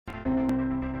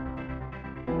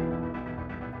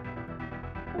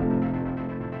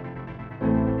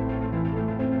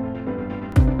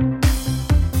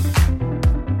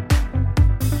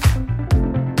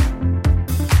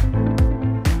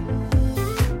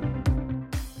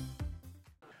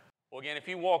Well, again, if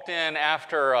you walked in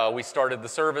after we started the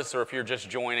service, or if you're just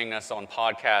joining us on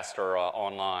podcast or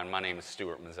online, my name is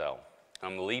Stuart Mazzell.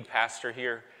 I'm the lead pastor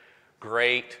here.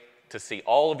 Great to see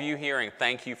all of you here, and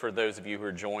thank you for those of you who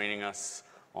are joining us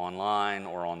online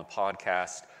or on the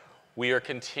podcast. We are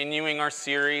continuing our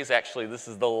series. Actually, this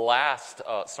is the last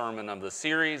sermon of the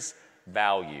series,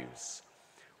 Values,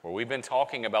 where we've been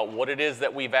talking about what it is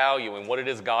that we value and what it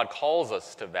is God calls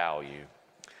us to value.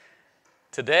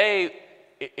 Today,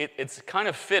 it's kind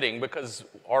of fitting because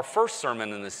our first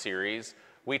sermon in this series,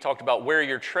 we talked about where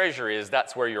your treasure is,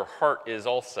 that's where your heart is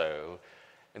also.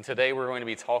 And today we're going to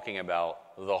be talking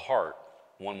about the heart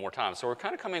one more time. So we're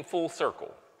kind of coming full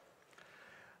circle.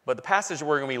 But the passage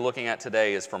we're going to be looking at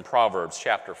today is from Proverbs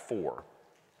chapter 4.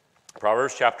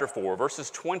 Proverbs chapter 4,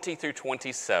 verses 20 through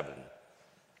 27.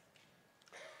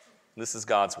 This is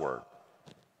God's word.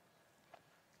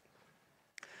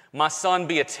 My son,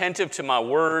 be attentive to my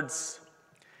words.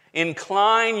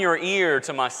 Incline your ear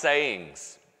to my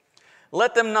sayings.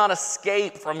 Let them not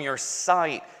escape from your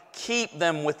sight. Keep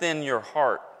them within your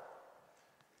heart.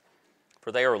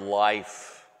 For they are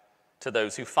life to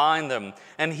those who find them,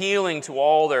 and healing to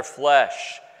all their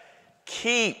flesh.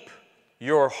 Keep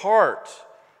your heart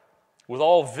with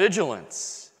all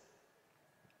vigilance,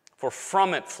 for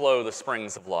from it flow the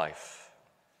springs of life.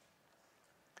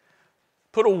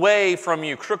 Put away from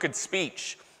you crooked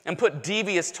speech, and put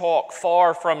devious talk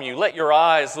far from you. Let your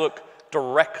eyes look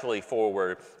directly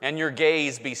forward, and your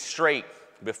gaze be straight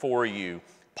before you.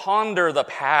 Ponder the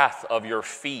path of your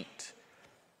feet,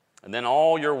 and then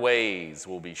all your ways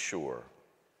will be sure.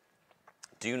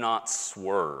 Do not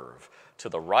swerve to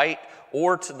the right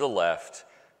or to the left.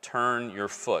 Turn your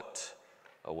foot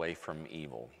away from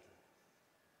evil.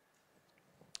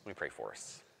 Let me pray for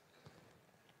us.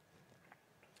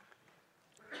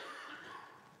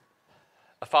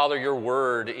 Father, your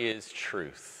word is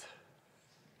truth.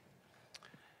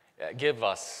 Give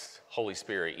us, Holy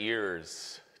Spirit,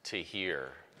 ears to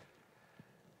hear.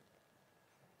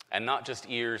 And not just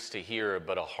ears to hear,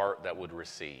 but a heart that would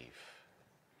receive.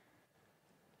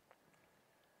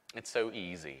 It's so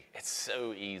easy. It's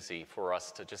so easy for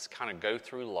us to just kind of go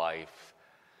through life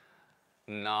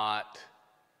not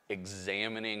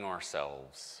examining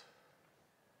ourselves.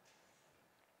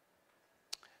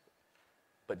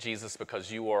 But Jesus,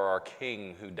 because you are our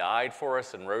King who died for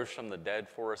us and rose from the dead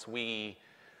for us, we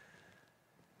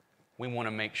want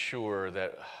to make sure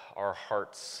that our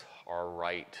hearts are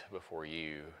right before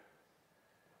you.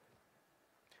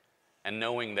 And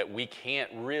knowing that we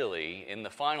can't really, in the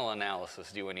final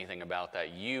analysis, do anything about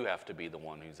that, you have to be the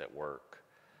one who's at work.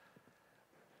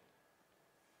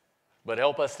 But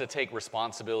help us to take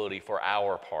responsibility for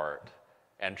our part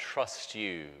and trust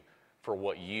you for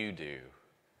what you do.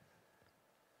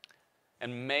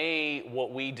 And may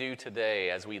what we do today,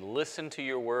 as we listen to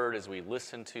your word, as we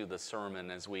listen to the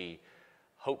sermon, as we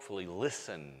hopefully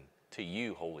listen to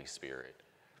you, Holy Spirit,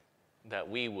 that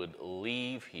we would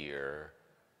leave here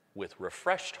with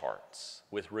refreshed hearts,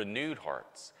 with renewed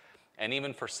hearts, and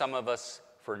even for some of us,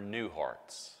 for new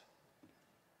hearts.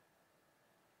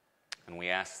 And we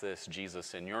ask this,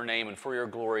 Jesus, in your name and for your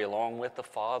glory, along with the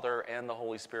Father and the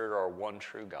Holy Spirit, our one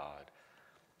true God.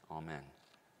 Amen.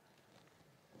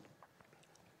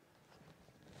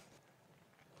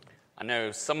 I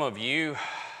know some of you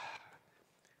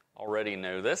already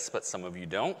know this, but some of you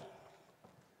don't.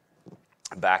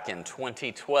 Back in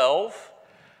 2012,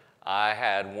 I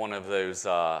had one of those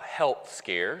health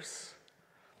scares.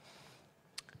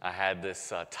 I had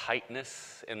this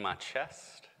tightness in my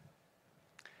chest.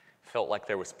 Felt like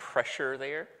there was pressure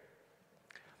there.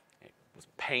 It was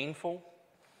painful.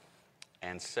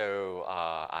 And so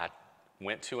I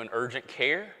went to an urgent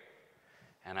care,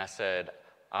 and I said,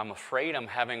 I'm afraid I'm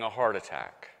having a heart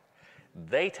attack.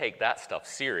 They take that stuff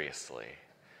seriously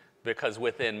because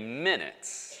within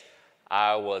minutes,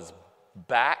 I was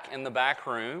back in the back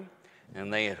room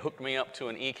and they had hooked me up to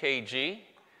an EKG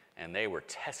and they were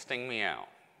testing me out.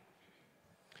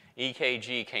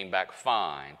 EKG came back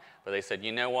fine, but they said,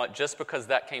 you know what, just because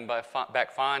that came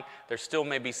back fine, there still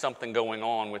may be something going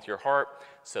on with your heart.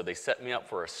 So they set me up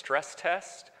for a stress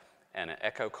test and an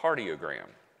echocardiogram.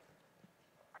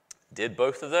 Did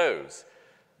both of those.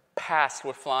 Passed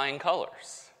with flying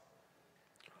colors.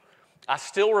 I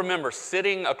still remember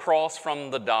sitting across from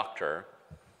the doctor,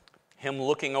 him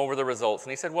looking over the results, and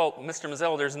he said, well, Mr.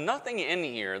 Mazzell, there's nothing in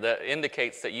here that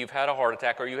indicates that you've had a heart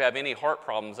attack or you have any heart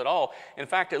problems at all. In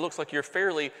fact, it looks like you're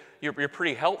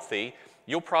pretty healthy.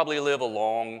 You'll probably live a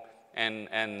long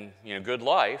and good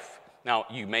life. Now,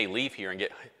 you may leave here and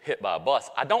get hit by a bus.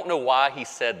 I don't know why he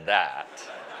said that.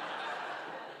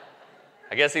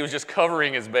 I guess he was just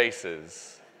covering his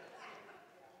bases.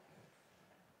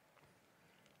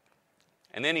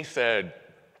 And then he said,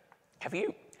 have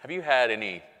you had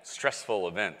any stressful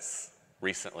events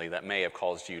recently that may have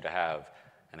caused you to have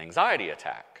an anxiety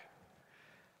attack?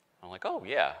 I'm like, oh,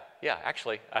 yeah,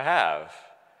 actually, I have.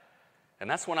 And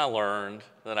that's when I learned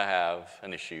that I have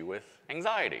an issue with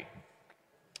anxiety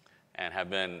and have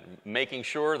been making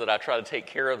sure that I try to take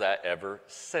care of that ever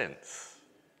since.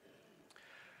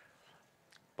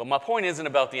 But my point isn't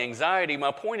about the anxiety.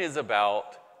 My point is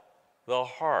about the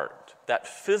heart, that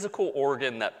physical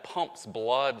organ that pumps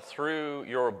blood through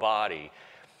your body.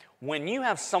 When you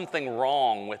have something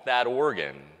wrong with that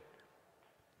organ,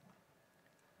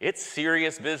 it's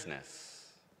serious business.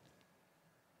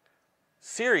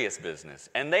 Serious business.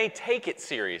 And they take it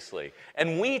seriously.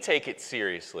 And we take it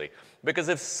seriously. Because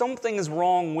if something is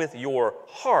wrong with your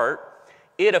heart,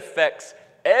 it affects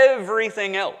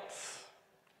everything else,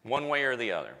 one way or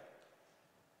the other.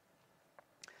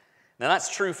 Now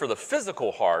that's true for the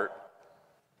physical heart.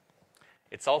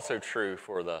 It's also true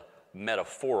for the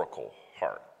metaphorical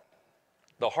heart.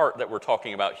 The heart that we're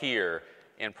talking about here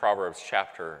in Proverbs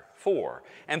chapter 4.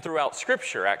 And throughout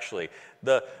Scripture, actually,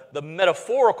 the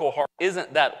metaphorical heart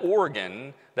isn't that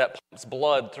organ that pumps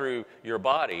blood through your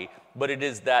body, but it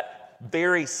is that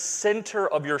very center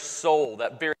of your soul,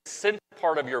 that very center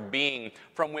part of your being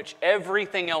from which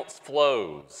everything else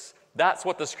flows. That's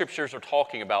what the Scriptures are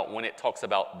talking about when it talks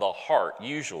about the heart,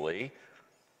 usually.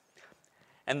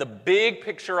 And the big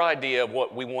picture idea of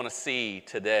what we want to see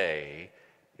today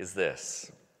is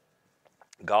this.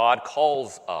 God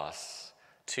calls us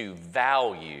to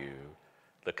value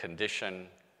the condition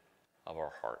of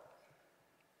our heart.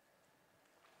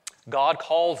 God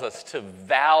calls us to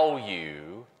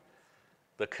value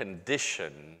the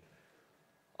condition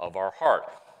of our heart.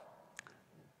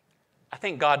 I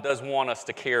think God does want us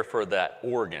to care for that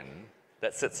organ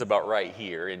that sits about right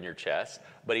here in your chest,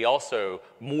 but He also,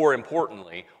 more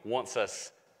importantly, wants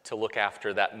us to look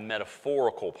after that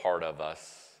metaphorical part of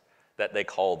us that they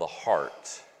call the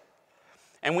heart.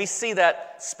 And we see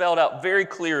that spelled out very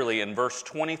clearly in verse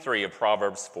 23 of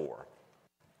Proverbs 4.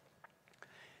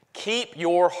 Keep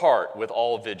your heart with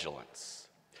all vigilance.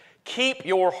 Keep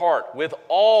your heart with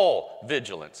all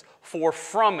vigilance, for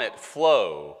from it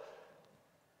flow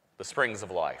the springs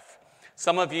of life.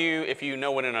 Some of you, if you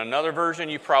know it in another version,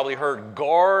 you've probably heard,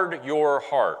 guard your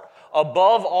heart.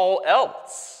 Above all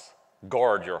else,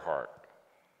 guard your heart.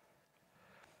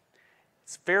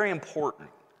 It's very important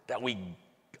that we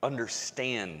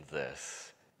understand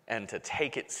this and to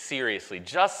take it seriously,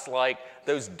 just like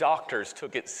those doctors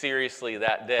took it seriously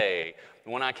that day.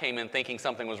 When I came in thinking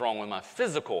something was wrong with my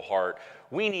physical heart,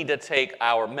 we need to take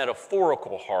our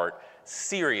metaphorical heart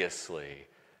seriously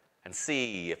and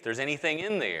see if there's anything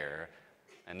in there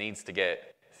that needs to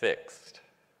get fixed.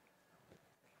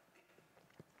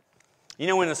 You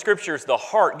know, in the Scriptures, the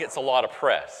heart gets a lot of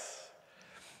press.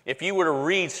 If you were to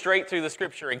read straight through the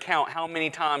Scripture and count how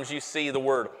many times you see the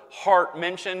word heart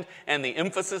mentioned and the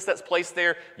emphasis that's placed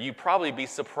there, you'd probably be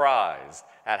surprised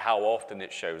at how often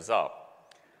it shows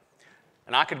up.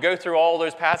 And I could go through all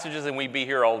those passages and we'd be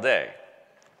here all day.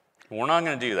 We're not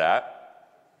going to do that.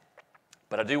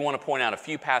 But I do want to point out a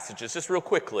few passages just real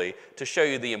quickly to show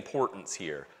you the importance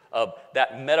here of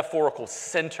that metaphorical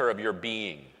center of your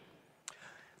being.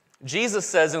 Jesus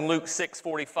says in Luke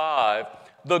 6:45,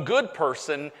 the good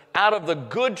person out of the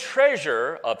good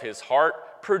treasure of his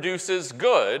heart produces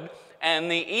good, and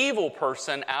the evil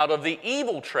person out of the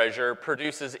evil treasure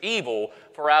produces evil,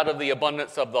 for out of the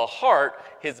abundance of the heart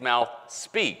his mouth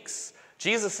speaks.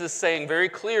 Jesus is saying very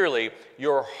clearly,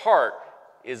 your heart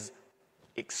is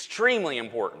extremely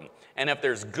important. And if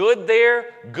there's good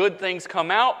there, good things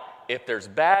come out. If there's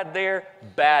bad there,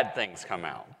 bad things come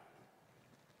out.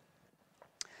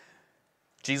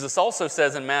 Jesus also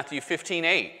says in Matthew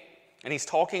 15:8, and he's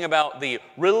talking about the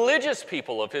religious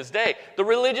people of his day, the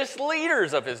religious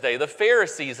leaders of his day, the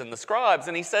Pharisees and the scribes,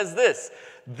 and he says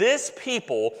this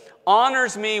people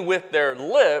honors me with their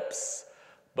lips,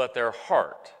 but their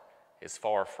heart is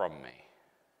far from me.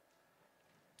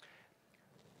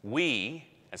 We,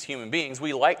 as human beings,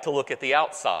 we like to look at the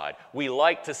outside. We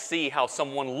like to see how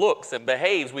someone looks and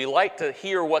behaves. We like to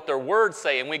hear what their words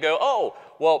say, and we go, oh,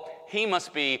 well, he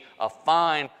must be a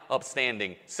fine,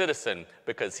 upstanding citizen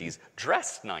because he's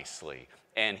dressed nicely,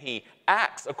 and he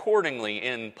acts accordingly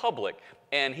in public,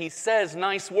 and he says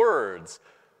nice words.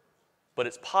 But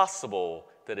it's possible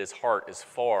that his heart is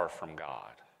far from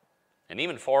God, and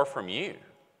even far from you.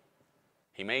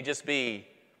 He may just be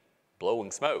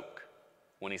blowing smoke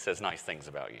when he says nice things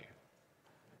about you,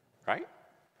 right?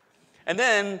 And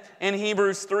then in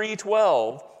Hebrews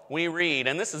 3:12, we read,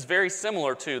 and this is very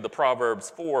similar to the Proverbs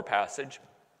 4 passage,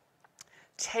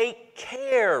 Take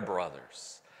care,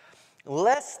 brothers,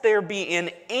 lest there be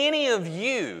in any of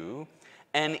you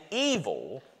an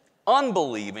evil,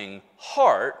 unbelieving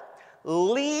heart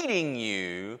leading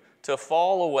you to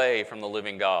fall away from the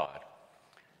living God.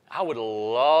 I would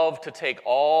love to take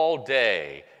all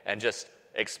day and just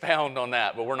expound on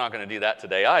that, but we're not going to do that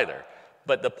today either.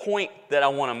 But the point that I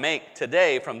want to make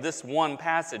today from this one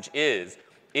passage is,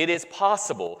 it is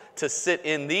possible to sit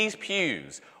in these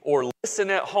pews or listen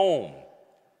at home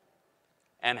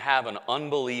and have an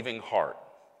unbelieving heart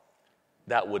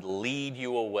that would lead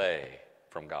you away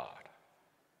from God.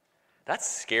 That's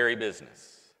scary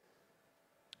business.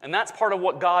 And that's part of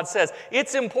what God says.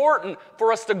 It's important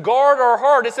for us to guard our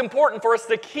heart. It's important for us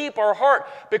to keep our heart,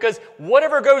 because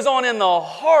whatever goes on in the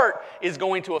heart is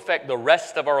going to affect the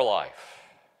rest of our life.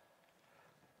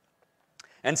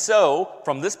 And so,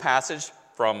 from this passage,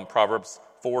 from Proverbs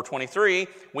 4:23,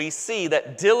 we see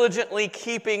that diligently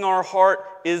keeping our heart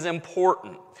is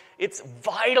important. It's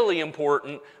vitally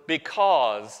important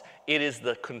because it is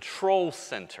the control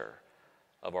center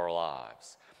of our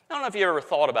lives. I don't know if you ever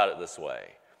thought about it this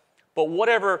way, but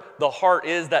whatever the heart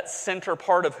is, that center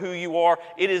part of who you are,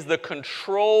 it is the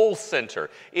control center.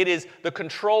 It is the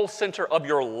control center of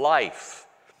your life.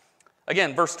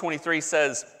 Again, verse 23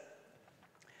 says,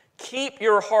 keep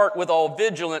your heart with all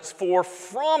vigilance, for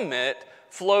from it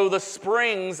flow the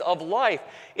springs of life.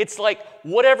 It's like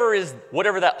whatever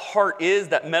that heart is,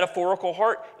 that metaphorical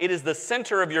heart, it is the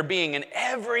center of your being, and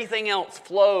everything else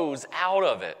flows out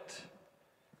of it.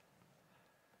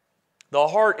 The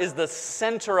heart is the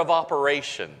center of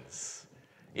operations,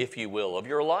 if you will, of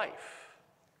your life.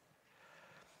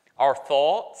 Our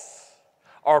thoughts,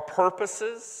 our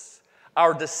purposes,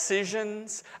 our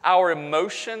decisions, our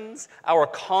emotions, our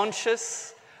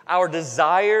conscience, our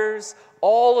desires,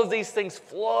 all of these things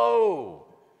flow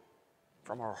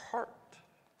from our heart.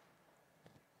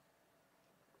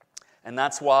 And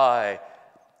that's why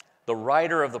the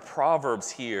writer of the Proverbs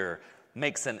here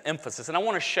makes an emphasis. And I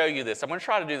want to show you this. I'm going to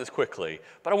try to do this quickly,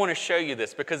 but I want to show you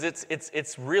this because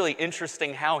it's really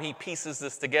interesting how he pieces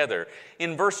this together.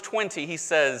 In verse 20, he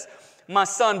says, my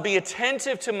son, be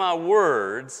attentive to my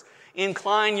words,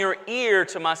 incline your ear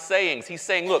to my sayings. He's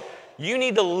saying, look, you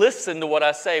need to listen to what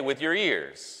I say with your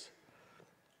ears.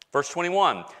 Verse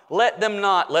 21, let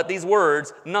these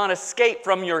words not escape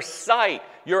from your sight.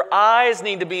 Your eyes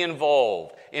need to be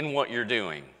involved in what you're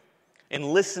doing,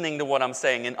 in listening to what I'm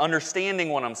saying, in understanding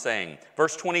what I'm saying.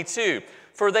 Verse 22,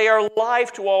 for they are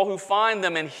life to all who find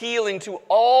them and healing to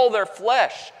all their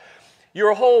flesh.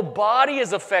 Your whole body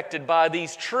is affected by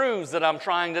these truths that I'm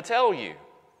trying to tell you.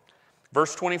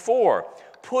 Verse 24,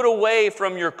 put away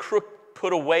from you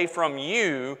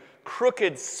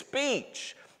crooked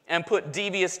speech and put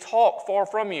devious talk far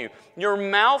from you. Your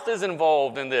mouth is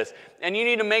involved in this, and you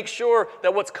need to make sure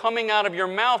that what's coming out of your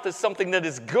mouth is something that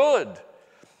is good.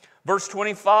 Verse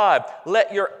 25,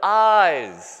 let your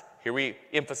eyes, here we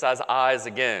emphasize eyes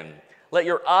again, let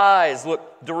your eyes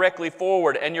look directly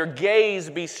forward and your gaze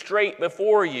be straight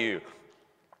before you.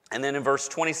 And then in verse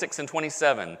 26 and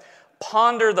 27,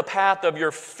 ponder the path of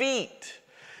your feet,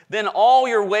 then all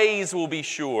your ways will be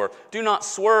sure. Do not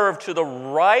swerve to the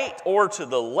right or to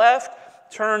the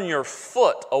left. Turn your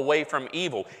foot away from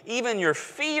evil. Even your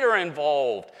feet are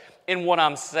involved in what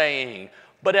I'm saying.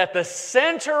 But at the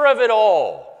center of it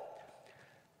all,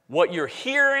 what you're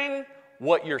hearing,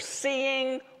 what you're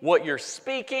seeing, what you're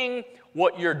speaking,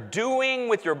 what you're doing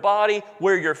with your body,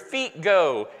 where your feet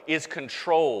go, is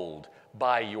controlled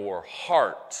by your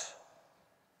heart.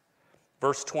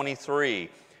 Verse 23,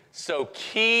 so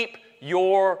keep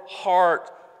your heart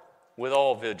with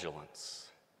all vigilance,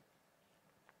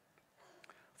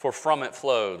 for from it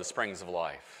flow the springs of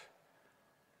life.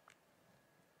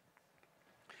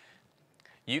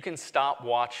 You can stop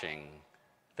watching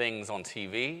things on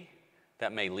TV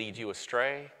that may lead you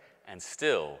astray, and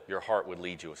still your heart would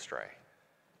lead you astray.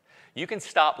 You can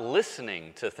stop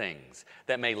listening to things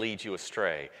that may lead you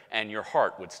astray, and your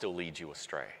heart would still lead you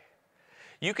astray.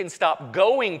 You can stop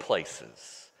going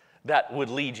places that would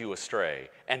lead you astray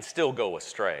and still go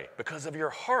astray because of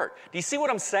your heart. Do you see what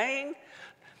I'm saying?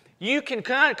 You can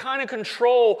kind of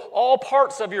control all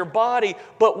parts of your body,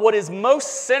 but what is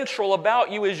most central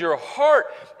about you is your heart.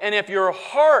 And if your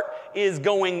heart is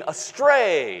going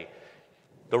astray,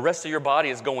 the rest of your body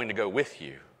is going to go with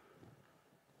you.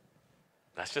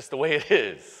 That's just the way it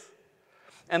is.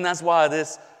 And that's why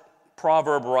this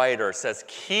proverb writer says,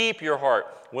 keep your heart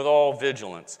with all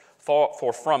vigilance,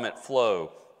 for from it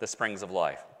flow the springs of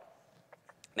life.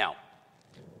 Now,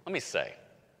 let me say,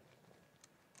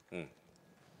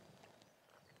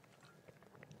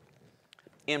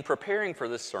 in preparing for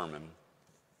this sermon,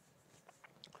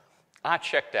 I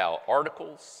checked out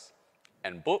articles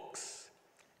and books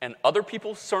and other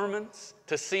people's sermons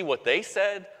to see what they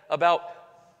said about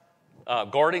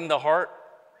guarding the heart.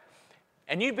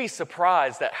 And you'd be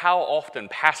surprised at how often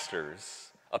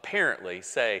pastors apparently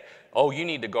say, oh, you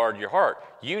need to guard your heart.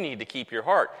 You need to keep your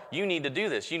heart. You need to do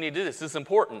this. You need to do this. This is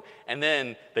important. And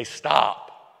then they stop.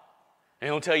 They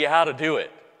don't tell you how to do it.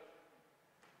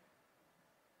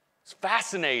 It's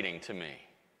fascinating to me.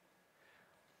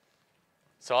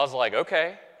 So I was like,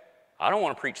 okay, I don't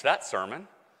want to preach that sermon.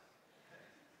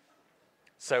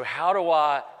 So how do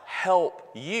I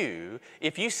help you?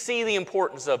 If you see the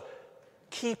importance of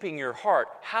keeping your heart,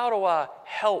 how do I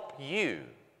help you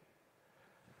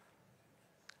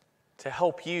to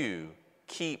help you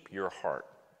keep your heart?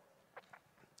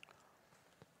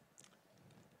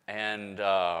 And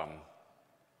I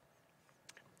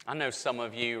know some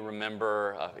of you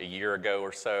remember a year ago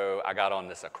or so, I got on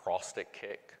this acrostic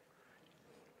kick.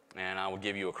 And I would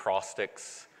give you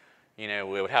acrostics. You know,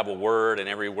 we would have a word, and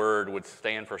every word would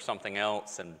stand for something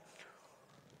else. And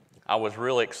I was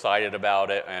really excited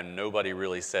about it, and nobody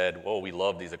really said, well, we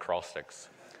love these acrostics.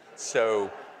 So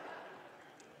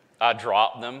I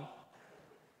dropped them.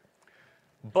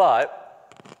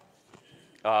 But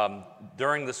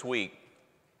during this week,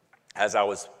 as I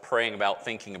was praying about,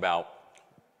 thinking about,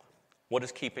 what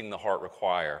does keeping the heart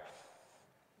require?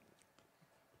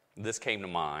 This came to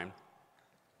mind,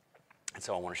 and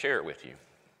so I want to share it with you.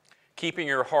 Keeping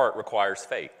your heart requires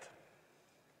faith.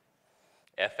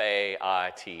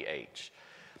 F-A-I-T-H.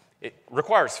 It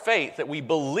requires faith that we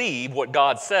believe what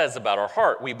God says about our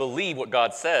heart. We believe what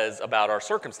God says about our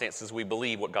circumstances. We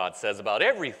believe what God says about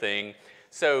everything.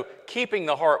 So keeping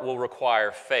the heart will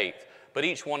require faith. But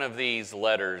each one of these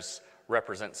letters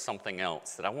represents something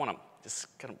else that I want to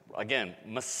just kind of, again,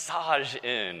 massage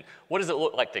in. What does it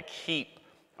look like to keep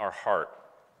our heart?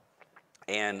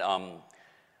 And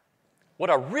what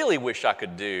I really wish I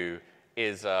could do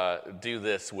is do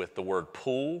this with the word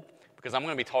pool, because I'm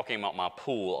going to be talking about my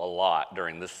pool a lot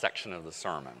during this section of the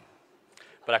sermon.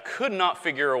 But I could not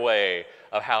figure a way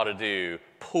of how to do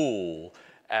pool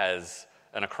as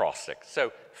an acrostic.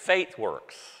 So faith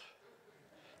works.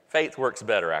 Faith works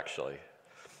better, actually.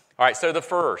 All right, so the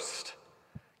first,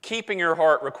 keeping your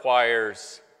heart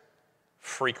requires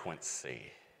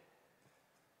frequency.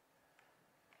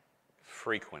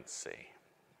 Frequency.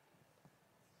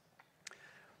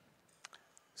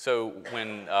 So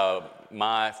when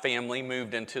my family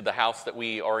moved into the house that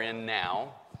we are in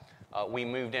now, we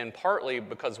moved in partly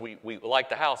because we liked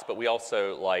the house, but we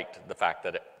also liked the fact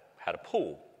that it had a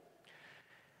pool.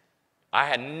 I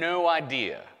had no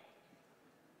idea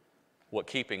what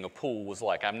keeping a pool was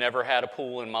like. I've never had a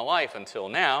pool in my life until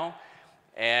now,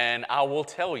 and I will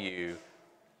tell you,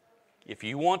 if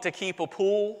you want to keep a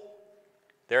pool,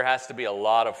 there has to be a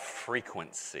lot of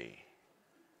frequency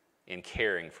in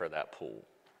caring for that pool.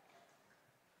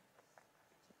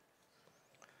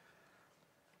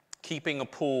 Keeping a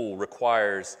pool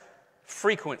requires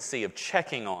frequency of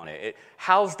checking on it.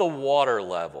 How's the water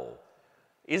level?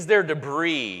 Is there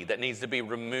debris that needs to be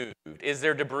removed? Is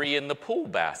there debris in the pool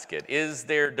basket? Is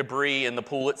there debris in the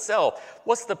pool itself?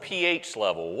 What's the pH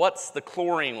level? What's the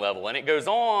chlorine level? And it goes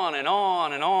on and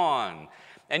on and on.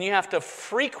 And you have to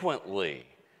frequently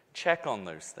check on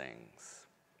those things.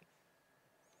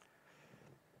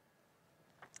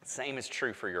 Same is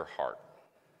true for your heart.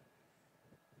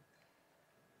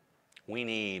 We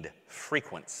need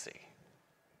frequency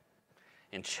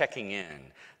in checking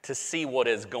in to see what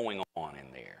is going on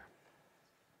in there.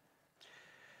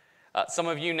 Some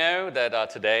of you know that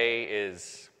today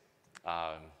is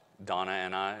Donna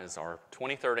and I is our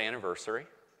 23rd anniversary,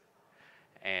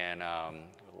 and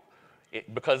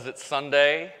because it's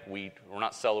Sunday, we're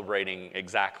not celebrating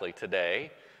exactly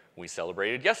today. We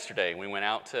celebrated yesterday. We went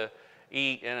out to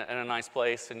eat in a nice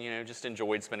place, and just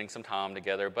enjoyed spending some time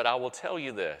together. But I will tell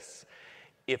you this: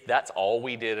 if that's all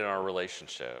we did in our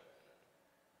relationship,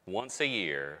 once a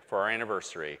year for our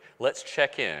anniversary, let's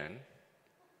check in,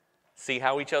 see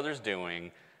how each other's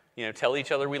doing, tell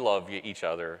each other we love each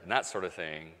other, and that sort of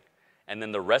thing. And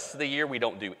then the rest of the year we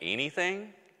don't do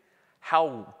anything.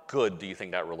 How good do you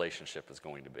think that relationship is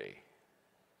going to be?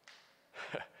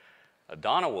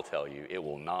 Donna will tell you it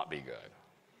will not be good.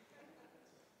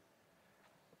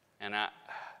 And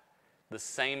the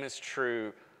same is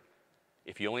true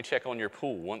if you only check on your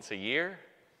pool once a year,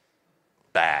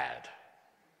 bad.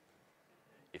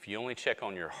 If you only check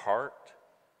on your heart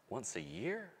once a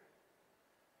year,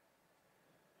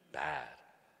 bad.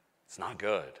 It's not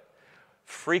good.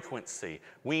 Frequency.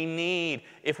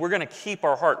 If we're going to keep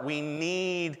our heart, we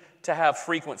need to have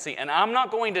frequency. And I'm not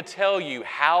going to tell you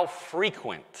how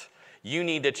frequent You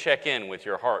need to check in with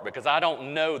your heart, because I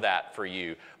don't know that for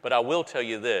you, but I will tell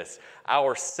you this.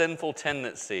 Our sinful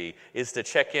tendency is to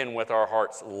check in with our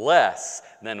hearts less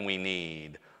than we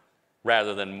need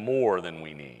rather than more than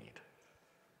we need.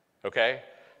 Okay?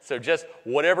 So just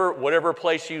whatever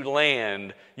place you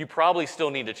land, you probably still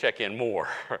need to check in more.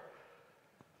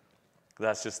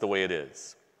 That's just the way it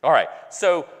is. All right,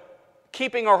 so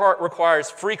keeping our heart requires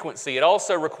frequency. It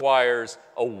also requires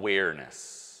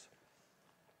awareness.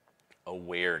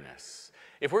 Awareness.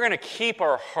 If we're going to keep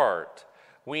our heart,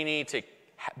 we need to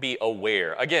be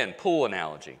aware. Again, pool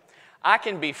analogy. I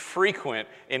can be frequent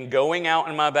in going out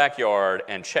in my backyard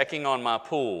and checking on my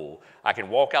pool. I can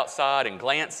walk outside and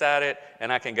glance at it,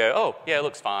 and I can go, oh, yeah, it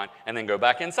looks fine, and then go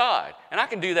back inside. And I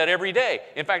can do that every day.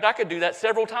 In fact, I could do that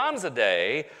several times a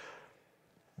day.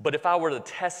 But if I were to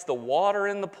test the water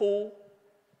in the pool,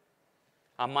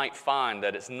 I might find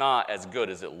that it's not as good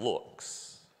as it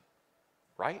looks.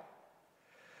 Right?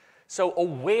 So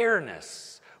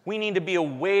awareness. We need to be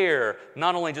aware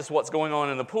not only just what's going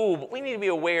on in the pool, but we need to be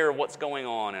aware of what's going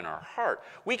on in our heart.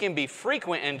 We can be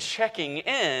frequent in checking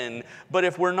in, but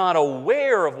if we're not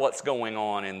aware of what's going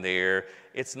on in there,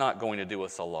 it's not going to do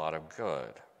us a lot of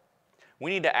good.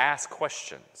 We need to ask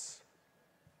questions.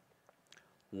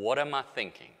 What am I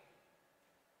thinking?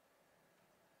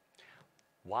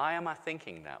 Why am I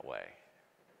thinking that way?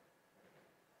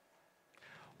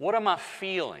 What am I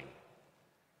feeling?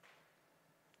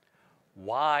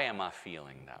 Why am I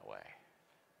feeling that way?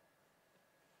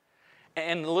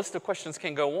 And the list of questions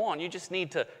can go on. You just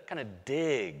need to kind of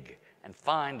dig and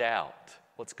find out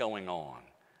what's going on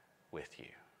with you.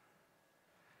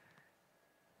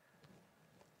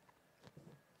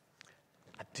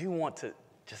 I do want to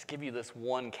just give you this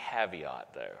one caveat,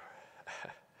 though.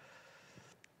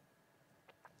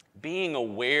 Being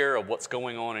aware of what's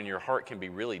going on in your heart can be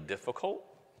really difficult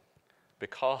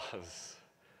because,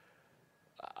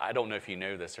 I don't know if you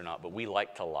know this or not, but we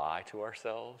like to lie to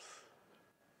ourselves.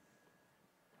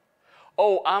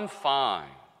 Oh, I'm fine.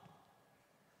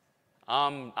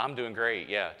 I'm doing great.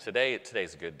 Yeah,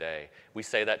 today's a good day. We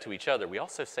say that to each other. We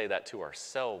also say that to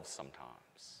ourselves sometimes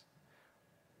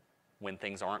when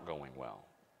things aren't going well,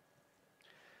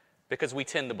 because we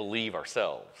tend to believe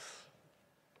ourselves.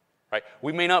 Right?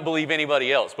 We may not believe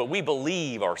anybody else, but we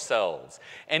believe ourselves.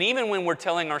 And even when we're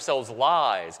telling ourselves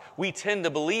lies, we tend to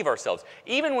believe ourselves.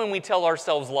 Even when we tell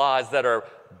ourselves lies that are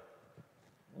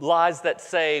lies that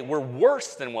say we're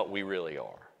worse than what we really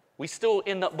are, we still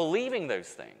end up believing those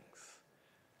things.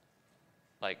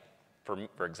 Like,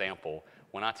 for example,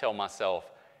 when I tell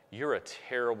myself, you're a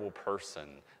terrible person,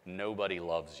 nobody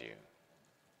loves you.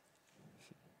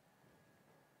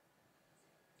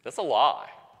 That's a lie.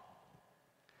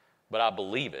 But I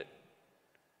believe it.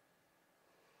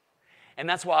 And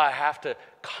that's why I have to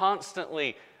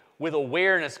constantly, with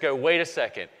awareness, go, wait a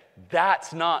second,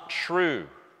 that's not true.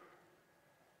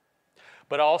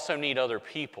 But I also need other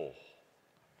people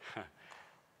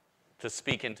to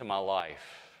speak into my life.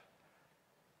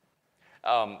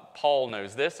 Paul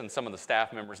knows this, and some of the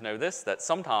staff members know this, that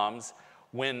sometimes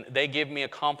when they give me a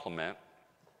compliment,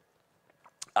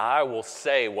 I will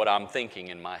say what I'm thinking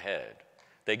in my head.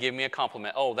 They give me a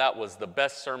compliment. Oh, that was the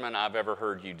best sermon I've ever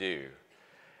heard you do.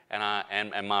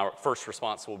 And my first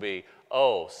response will be,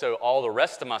 oh, so all the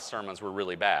rest of my sermons were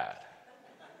really bad.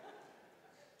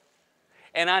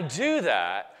 And I do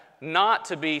that not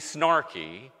to be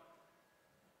snarky.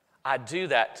 I do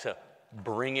that to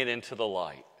bring it into the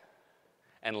light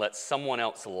and let someone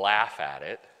else laugh at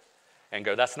it and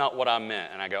go, that's not what I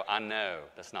meant. And I go, I know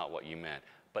that's not what you meant,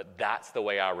 but that's the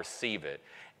way I receive it.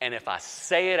 And if I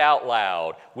say it out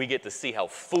loud, we get to see how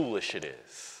foolish it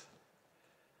is.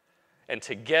 And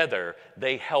together,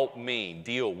 they help me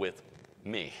deal with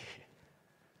me.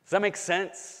 Does that make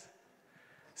sense?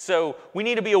 So we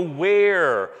need to be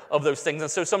aware of those things.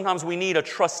 And so sometimes we need a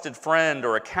trusted friend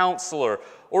or a counselor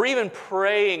or even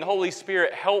praying, Holy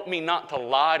Spirit, help me not to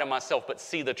lie to myself, but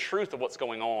see the truth of what's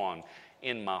going on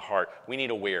in my heart. We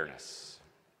need awareness.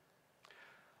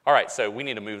 All right, so we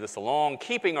need to move this along.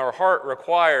 Keeping our heart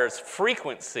requires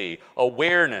frequency,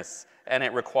 awareness, and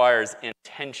it requires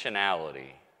intentionality.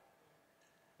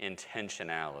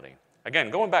 Intentionality.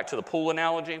 Again, going back to the pool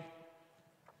analogy,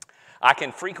 I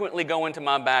can frequently go into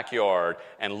my backyard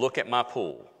and look at my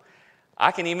pool.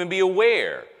 I can even be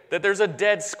aware that there's a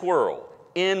dead squirrel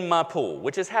in my pool,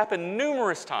 which has happened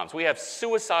numerous times. We have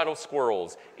suicidal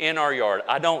squirrels in our yard.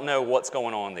 I don't know what's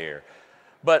going on there.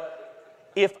 But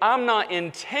if I'm not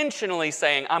intentionally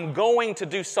saying I'm going to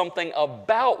do something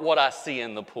about what I see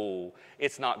in the pool,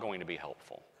 it's not going to be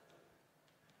helpful.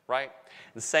 right?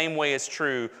 The same way is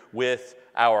true with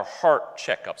our heart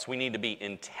checkups. We need to be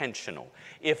intentional.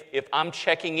 If I'm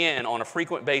checking in on a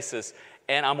frequent basis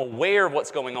and I'm aware of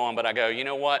what's going on, but I go, you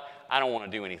know what? I don't want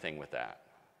to do anything with that.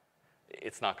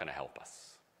 It's not going to help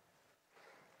us.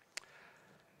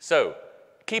 So,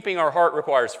 keeping our heart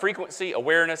requires frequency,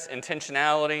 awareness,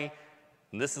 intentionality.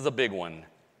 And this is a big one,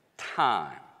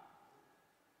 time.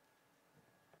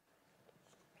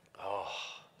 Oh,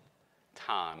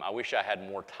 time. I wish I had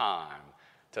more time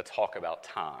to talk about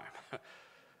time.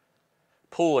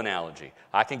 Pool analogy.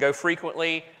 I can go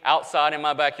frequently outside in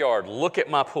my backyard, look at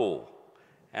my pool,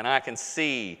 and I can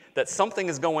see that something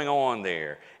is going on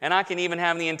there. And I can even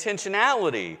have the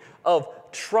intentionality of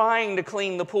trying to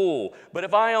clean the pool. But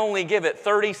if I only give it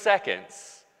 30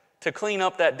 seconds to clean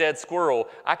up that dead squirrel,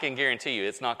 I can guarantee you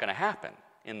it's not going to happen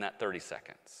in that 30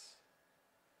 seconds.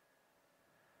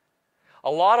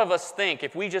 A lot of us think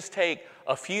if we just take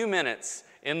a few minutes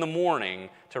in the morning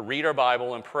to read our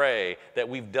Bible and pray that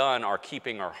we've done our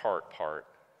keeping our heart part.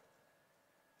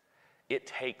 It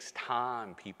takes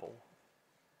time, people.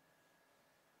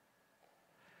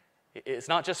 It's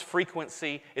not just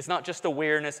frequency, it's not just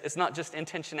awareness, it's not just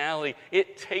intentionality.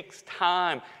 It takes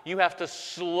time. You have to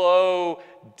slow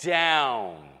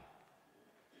down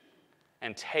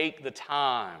and take the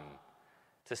time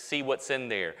to see what's in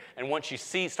there. And once you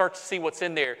start to see what's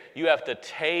in there, you have to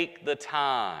take the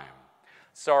time.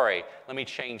 Sorry, let me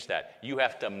change that. You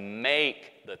have to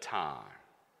make the time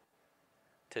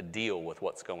to deal with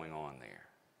what's going on there.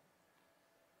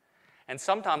 And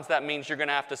sometimes that means you're going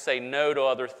to have to say no to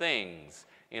other things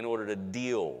in order to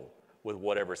deal with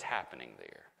whatever's happening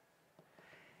there.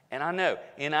 And I know,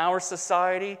 in our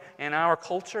society, in our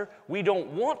culture, we don't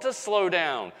want to slow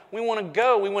down. We want to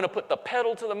go. We want to put the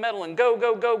pedal to the metal and go,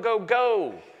 go, go, go,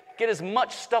 go. Get as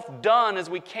much stuff done as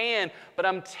we can. But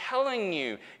I'm telling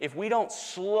you, if we don't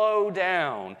slow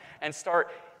down and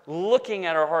start looking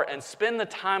at our heart and spend the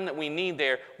time that we need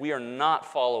there, we are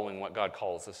not following what God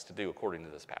calls us to do according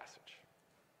to this passage.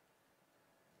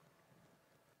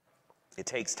 It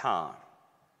takes time.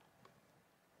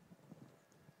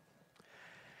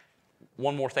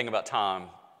 One more thing about time.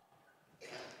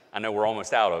 I know we're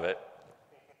almost out of it.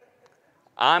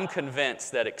 I'm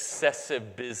convinced that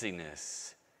excessive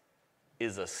busyness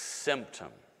is a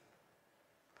symptom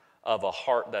of a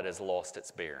heart that has lost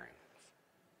its bearings.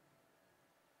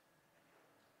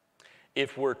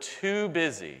 If we're too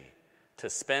busy to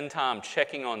spend time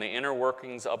checking on the inner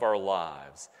workings of our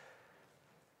lives,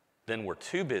 then we're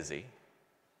too busy,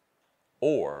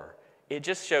 or it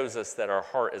just shows us that our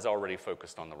heart is already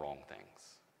focused on the wrong things.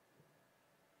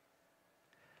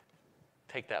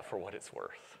 Take that for what it's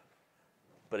worth.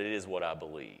 But it is what I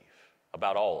believe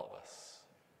about all of us.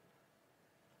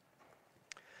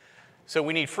 So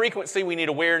we need frequency, we need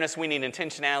awareness, we need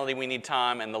intentionality, we need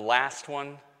time. And the last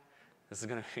one, this is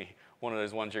going to be one of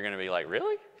those ones you're going to be like,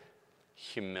 really?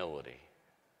 Humility.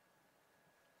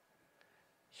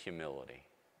 Humility.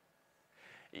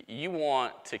 You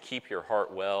want to keep your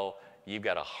heart well, you've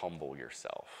got to humble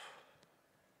yourself.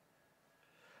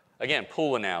 Again,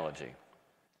 pool analogy.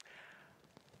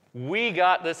 We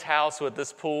got this house with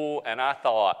this pool, and I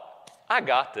thought, I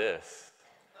got this.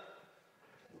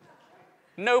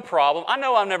 No problem. I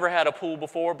know I've never had a pool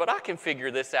before, but I can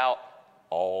figure this out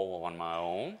all on my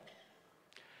own.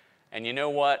 And you know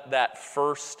what that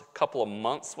first couple of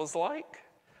months was like?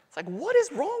 It's like, what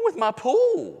is wrong with my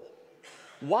pool?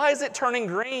 Why is it turning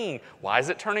green? Why is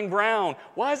it turning brown?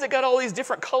 Why has it got all these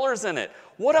different colors in it?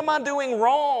 What am I doing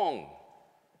wrong?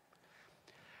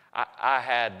 I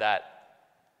had that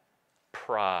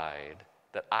pride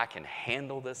that I can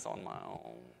handle this on my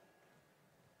own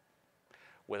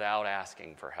without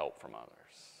asking for help from others.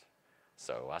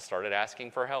 So I started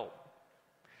asking for help.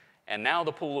 And now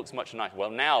the pool looks much nicer. Well,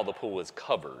 now the pool is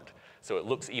covered, so it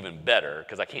looks even better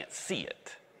because I can't see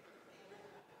it.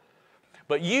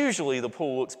 But usually the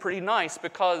pool looks pretty nice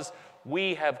because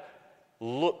we have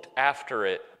looked after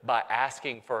it by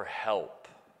asking for help.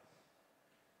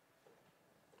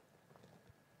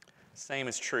 Same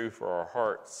is true for our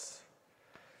hearts.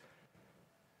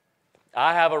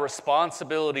 I have a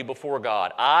responsibility before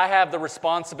God. I have the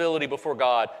responsibility before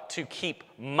God to keep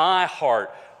my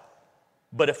heart.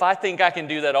 But if I think I can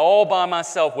do that all by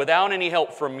myself without any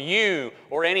help from you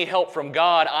or any help from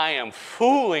God, I am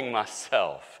fooling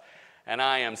myself. And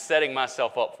I am setting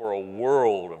myself up for a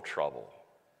world of trouble.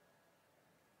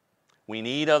 We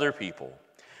need other people.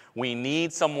 We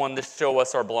need someone to show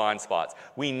us our blind spots.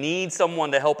 We need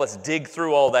someone to help us dig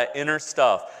through all that inner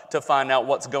stuff to find out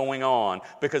what's going on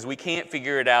because we can't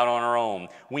figure it out on our own.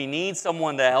 We need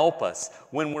someone to help us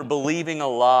when we're believing a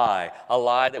lie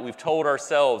that we've told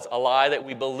ourselves, a lie that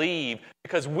we believe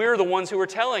because we're the ones who are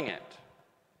telling it.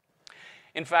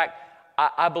 In fact,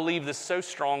 I believe this so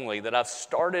strongly that I've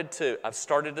started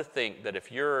to think that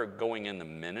if you're going in the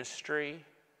ministry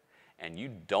and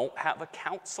you don't have a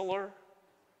counselor,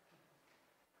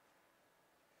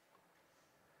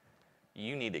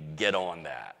 you need to get on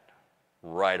that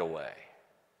right away.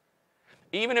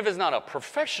 Even if it's not a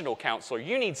professional counselor,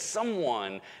 you need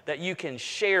someone that you can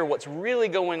share what's really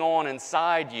going on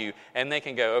inside you, and they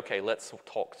can go, okay, let's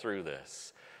talk through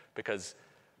this. Because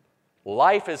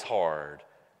life is hard,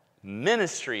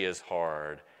 ministry is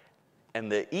hard,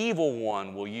 and the evil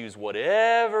one will use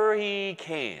whatever he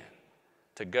can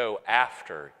to go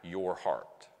after your heart.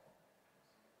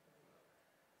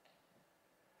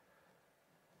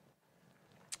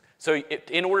 So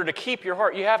in order to keep your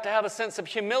heart, you have to have a sense of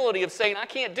humility of saying, I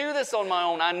can't do this on my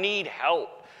own. I need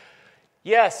help.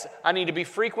 Yes, I need to be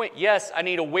frequent. Yes, I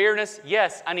need awareness.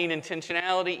 Yes, I need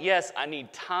intentionality. Yes, I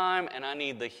need time, and I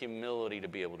need the humility to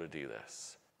be able to do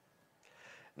this.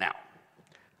 Now,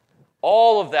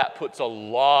 all of that puts a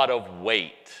lot of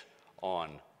weight on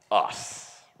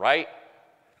us, right?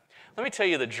 Let me tell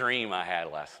you the dream I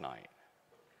had last night.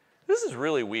 This is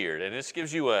really weird, and this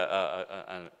gives you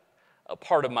a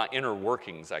part of my inner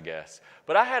workings, I guess.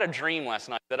 But I had a dream last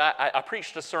night that I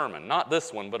preached a sermon, not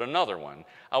this one, but another one.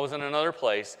 I was in another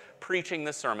place preaching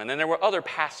the sermon, and there were other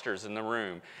pastors in the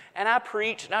room. And I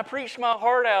preached my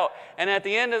heart out, and at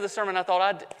the end of the sermon, I thought,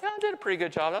 I did a pretty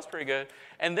good job, that's pretty good.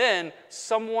 And then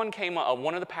someone came up,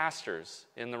 one of the pastors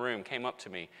in the room came up to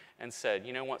me and said,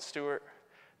 you know what, Stuart,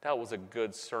 that was a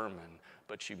good sermon,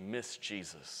 but you missed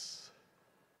Jesus.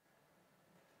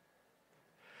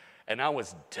 And I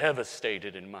was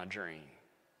devastated in my dream.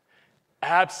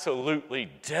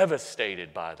 Absolutely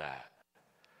devastated by that.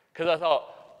 Because I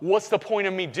thought, what's the point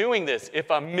of me doing this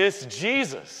if I miss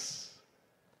Jesus?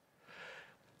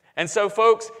 And so,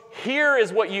 folks, here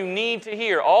is what you need to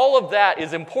hear. All of that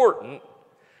is important.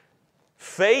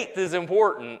 Faith is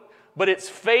important, but it's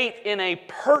faith in a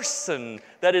person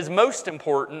that is most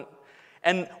important.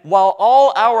 And while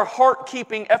all our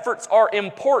heart-keeping efforts are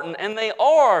important, and they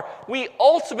are, we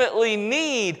ultimately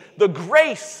need the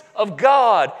grace of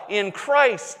God in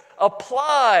Christ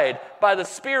applied by the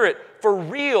Spirit for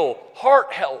real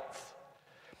heart health.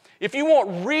 If you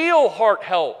want real heart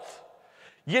health,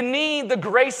 you need the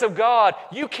grace of God.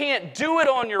 You can't do it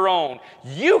on your own.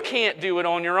 You can't do it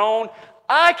on your own.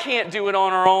 I can't do it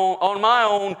on my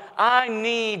own. I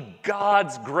need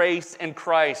God's grace in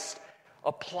Christ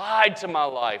applied to my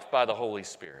life by the Holy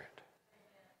Spirit.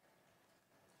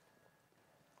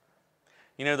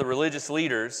 You know, the religious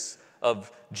leaders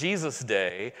of Jesus'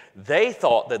 day, they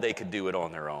thought that they could do it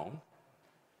on their own.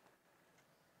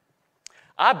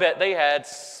 I bet they had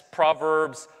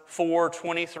Proverbs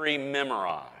 4:23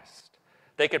 memorized.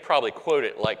 They could probably quote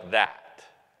it like that.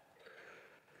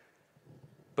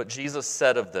 But Jesus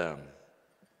said of them,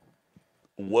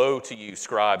 "Woe to you,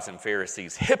 scribes and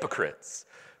Pharisees, hypocrites!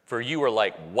 For you are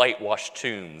like whitewashed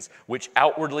tombs, which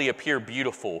outwardly appear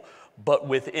beautiful, but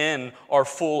within are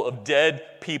full of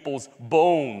dead people's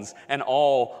bones and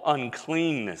all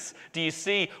uncleanness." Do you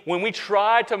see, when we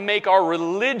try to make our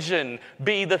religion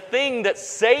be the thing that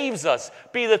saves us,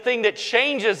 be the thing that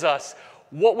changes us,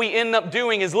 what we end up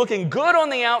doing is looking good on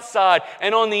the outside,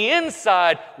 and on the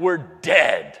inside, we're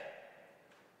dead.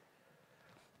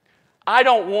 I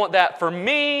don't want that for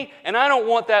me, and I don't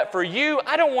want that for you.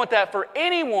 I don't want that for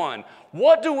anyone.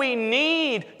 What do we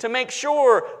need to make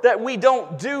sure that we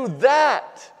don't do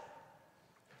that?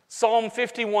 Psalm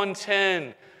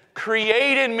 51:10,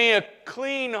 "Create in me a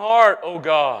clean heart, O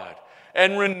God,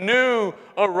 and renew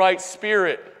a right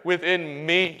spirit within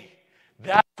me."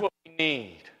 That's what we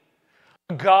need.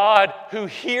 A God who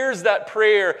hears that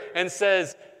prayer and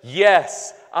says,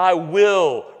 "Yes, I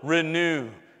will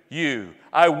renew you.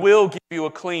 I will give you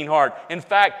a clean heart." In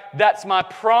fact, that's my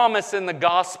promise in the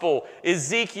gospel.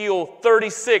 Ezekiel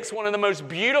 36, one of the most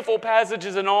beautiful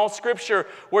passages in all Scripture,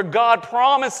 where God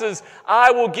promises,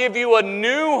 "I will give you a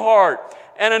new heart,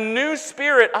 and a new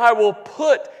spirit I will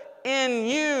put in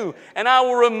you, and I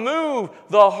will remove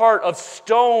the heart of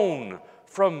stone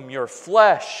from your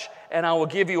flesh, and I will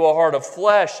give you a heart of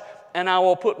flesh, and I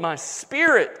will put my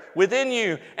spirit within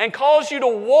you and cause you to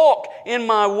walk in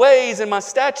my ways and my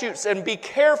statutes and be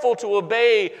careful to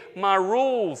obey my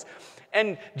rules."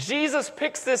 And Jesus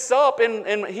picks this up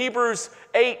in Hebrews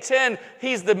 8:10.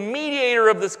 He's the mediator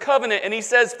of this covenant. And he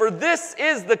says, "For this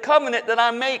is the covenant that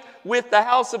I make with the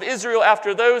house of Israel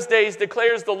after those days,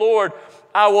 declares the Lord.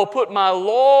 I will put my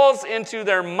laws into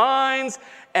their minds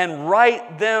and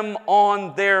write them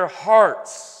on their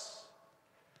hearts.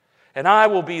 And I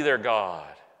will be their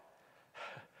God.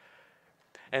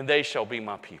 And they shall be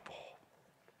my people."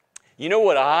 You know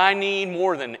what I need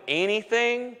more than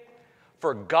anything?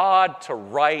 For God to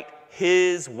write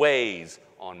His ways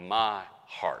on my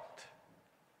heart.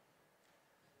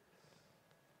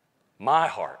 My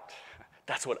heart.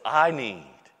 That's what I need.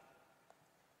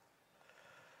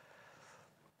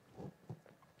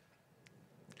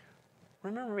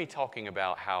 Remember me talking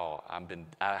about how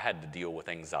I had to deal with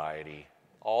anxiety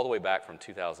all the way back from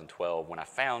 2012 when I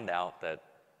found out that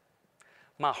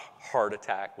my heart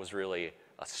attack was really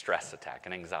a stress attack,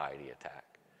 an anxiety attack.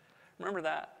 Remember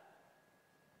that?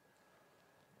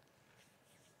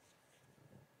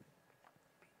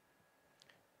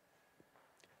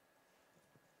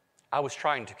 I was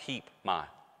trying to keep my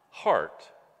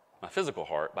heart, my physical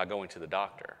heart, by going to the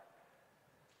doctor.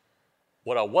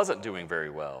 What I wasn't doing very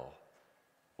well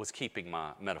was keeping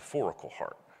my metaphorical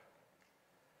heart.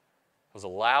 I was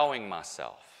allowing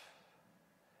myself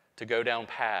to go down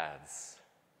paths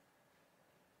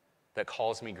that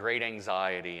caused me great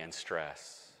anxiety and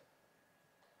stress.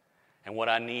 And what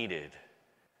I needed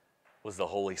was the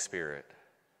Holy Spirit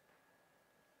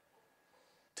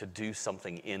to do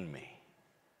something in me.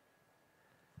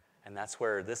 And that's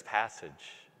where this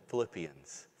passage,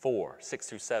 Philippians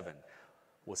 4:6-7,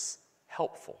 was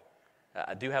helpful.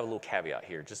 I do have a little caveat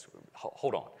here. Just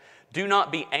hold on. Do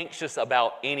not be anxious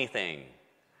about anything.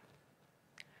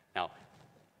 Now,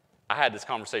 I had this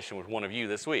conversation with one of you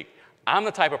this week. I'm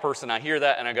the type of person, I hear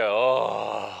that and I go,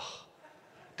 oh,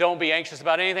 don't be anxious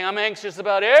about anything. I'm anxious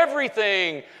about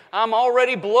everything. I'm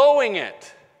already blowing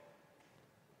it.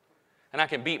 And I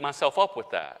can beat myself up with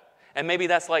that. And maybe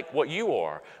that's like what you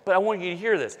are. But I want you to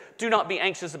hear this. Do not be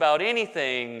anxious about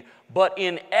anything, but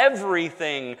in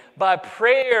everything, by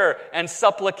prayer and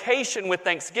supplication with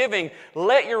thanksgiving,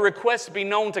 let your requests be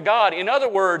known to God. In other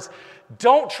words,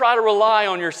 don't try to rely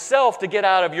on yourself to get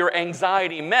out of your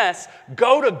anxiety mess.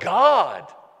 Go to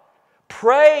God.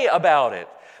 Pray about it.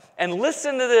 And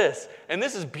listen to this. And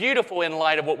this is beautiful in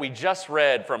light of what we just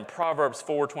read from Proverbs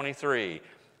 4:23.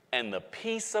 And the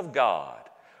peace of God,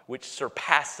 which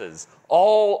surpasses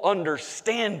all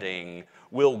understanding,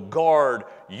 will guard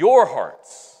your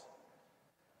hearts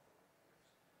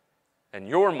and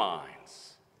your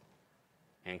minds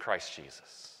in Christ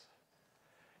Jesus.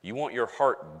 You want your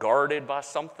heart guarded by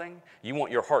something? You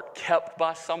want your heart kept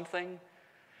by something?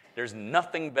 There's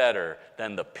nothing better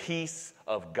than the peace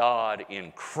of God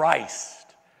in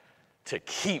Christ to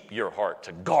keep your heart,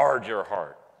 to guard your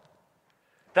heart.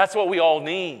 That's what we all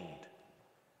need.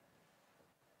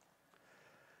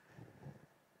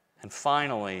 And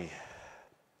finally,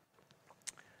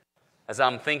 as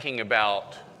I'm thinking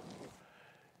about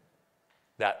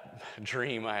that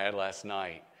dream I had last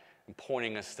night and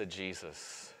pointing us to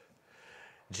Jesus,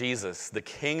 Jesus, the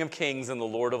King of Kings and the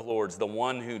Lord of Lords, the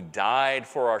one who died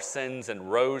for our sins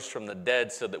and rose from the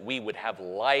dead so that we would have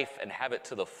life and have it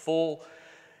to the full,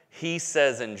 he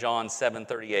says in John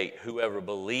 7:38, whoever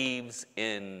believes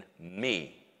in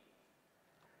me,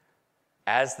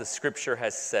 as the scripture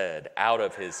has said, out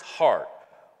of his heart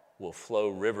will flow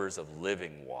rivers of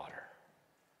living water.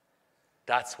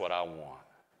 That's what I want.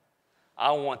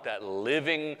 I want that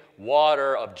living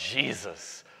water of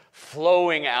Jesus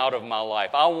flowing out of my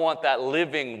life. I want that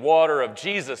living water of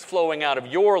Jesus flowing out of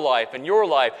your life and your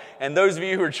life. And those of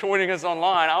you who are joining us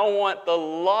online, I want the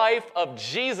life of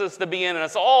Jesus to be in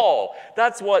us all.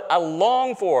 That's what I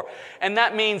long for. And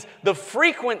that means the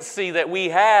frequency that we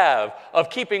have of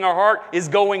keeping our heart is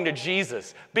going to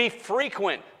Jesus. Be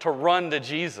frequent to run to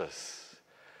Jesus.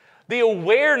 The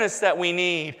awareness that we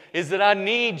need is that I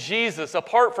need Jesus.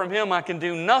 Apart from Him, I can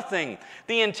do nothing.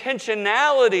 The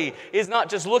intentionality is not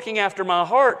just looking after my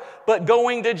heart, but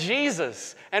going to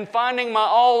Jesus and finding my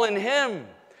all in Him.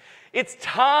 It's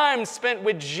time spent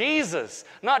with Jesus,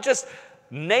 not just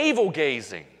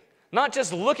navel-gazing, not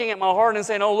just looking at my heart and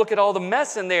saying, oh, look at all the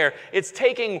mess in there. It's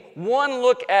taking one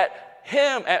look at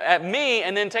Him, at me,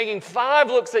 and then taking 5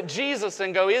 looks at Jesus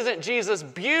and go, isn't Jesus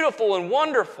beautiful and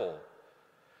wonderful?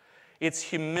 It's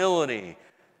humility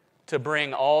to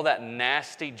bring all that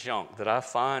nasty junk that I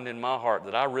find in my heart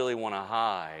that I really want to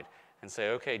hide and say,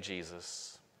 okay,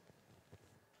 Jesus,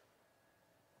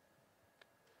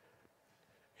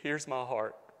 here's my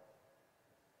heart.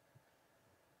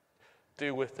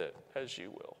 Do with it as you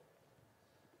will.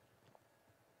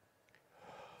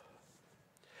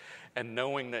 and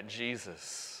knowing that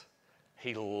Jesus,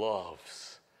 he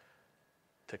loves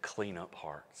to clean up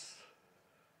hearts.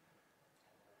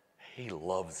 He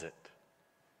loves it.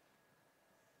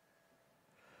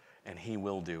 And he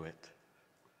will do it.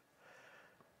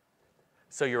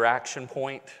 So your action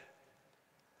point,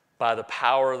 by the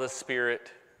power of the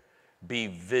Spirit, be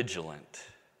vigilant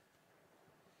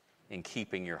in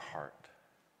keeping your heart.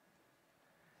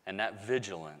 And that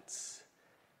vigilance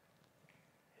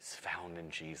is found in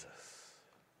Jesus.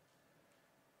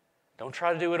 Don't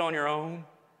try to do it on your own.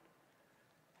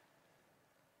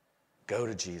 Go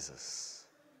to Jesus.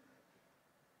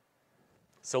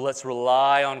 So let's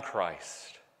rely on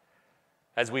Christ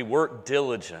as we work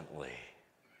diligently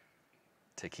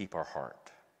to keep our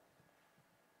heart.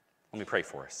 Let me pray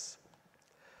for us.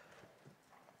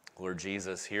 Lord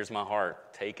Jesus, here's my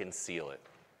heart. Take and seal it.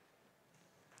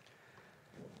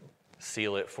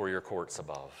 Seal it for your courts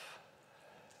above.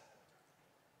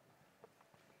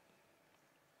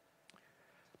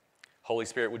 Holy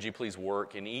Spirit, would you please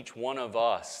work in each one of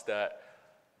us that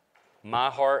my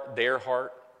heart, their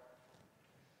heart,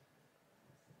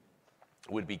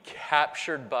 would be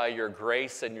captured by your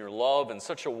grace and your love in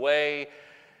such a way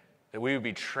that we would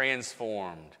be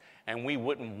transformed and we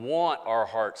wouldn't want our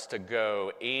hearts to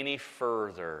go any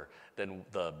further than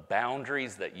the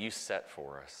boundaries that you set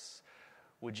for us.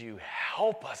 Would you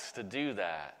help us to do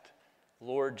that,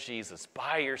 Lord Jesus,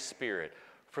 by your Spirit,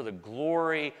 for the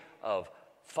glory of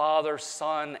Father,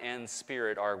 Son, and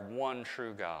Spirit, our one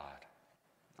true God.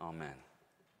 Amen.